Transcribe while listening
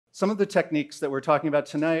some of the techniques that we're talking about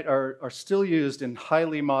tonight are still used in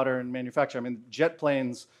highly modern manufacturing. I mean, jet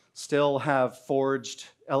planes still have forged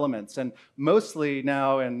elements. And mostly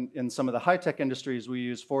now in some of the high-tech industries, we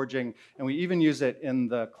use forging, and we even use it in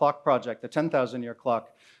the clock project, the 10,000-year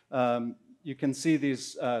clock. You can see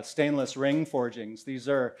these stainless ring forgings. These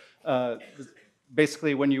are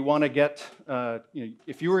basically when you want to get,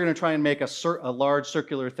 if you were going to try and make a large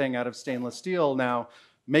circular thing out of stainless steel now,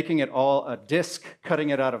 making it all a disc,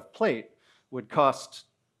 cutting it out of plate would cost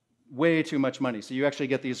way too much money. So you actually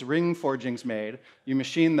get these ring forgings made, you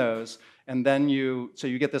machine those, and then you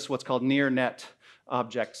get this what's called near net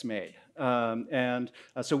objects made.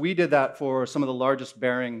 So we did that for some of the largest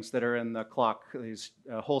bearings that are in the clock, these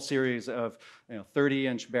whole series of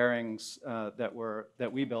 30-inch bearings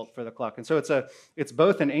that we built for the clock. And so it's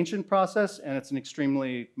both an ancient process and it's an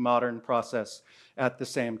extremely modern process at the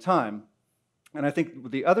same time. And I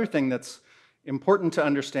think the other thing that's important to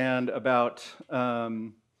understand about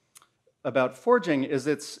forging is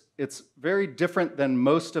it's very different than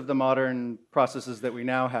most of the modern processes that we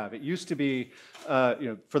now have. It used to be,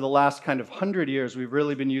 for the last kind of 100 years, we've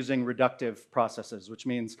really been using reductive processes, which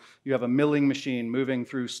means you have a milling machine moving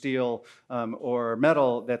through steel or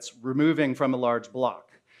metal that's removing from a large block.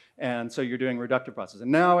 And so you're doing reductive processes.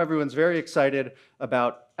 And now everyone's very excited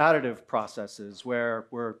about additive processes where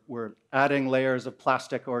we're adding layers of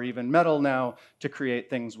plastic or even metal now to create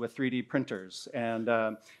things with 3D printers. And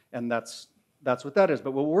that's what that is.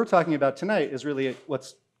 But what we're talking about tonight is really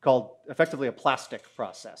what's called effectively a plastic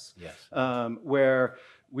process. Yes. Where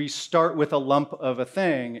we start with a lump of a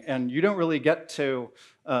thing, and you don't really get to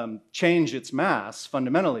change its mass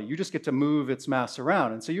fundamentally. You just get to move its mass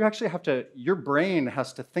around. And so you actually have to, your brain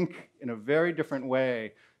has to think in a very different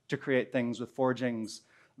way to create things with forgings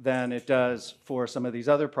than it does for some of these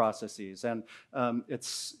other processes. And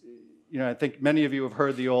it's, I think many of you have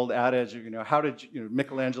heard the old adage, how did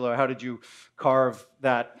Michelangelo, how did you carve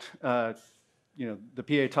that, the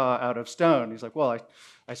Pietà out of stone? He's like, well,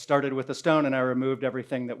 I started with a stone and I removed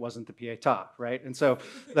everything that wasn't the Pietà, right? And so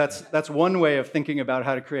that's one way of thinking about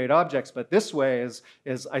how to create objects. But this way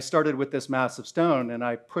is I started with this massive stone and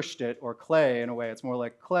I pushed it, or clay in a way, it's more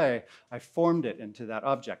like clay. I formed it into that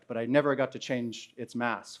object, but I never got to change its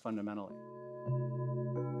mass fundamentally.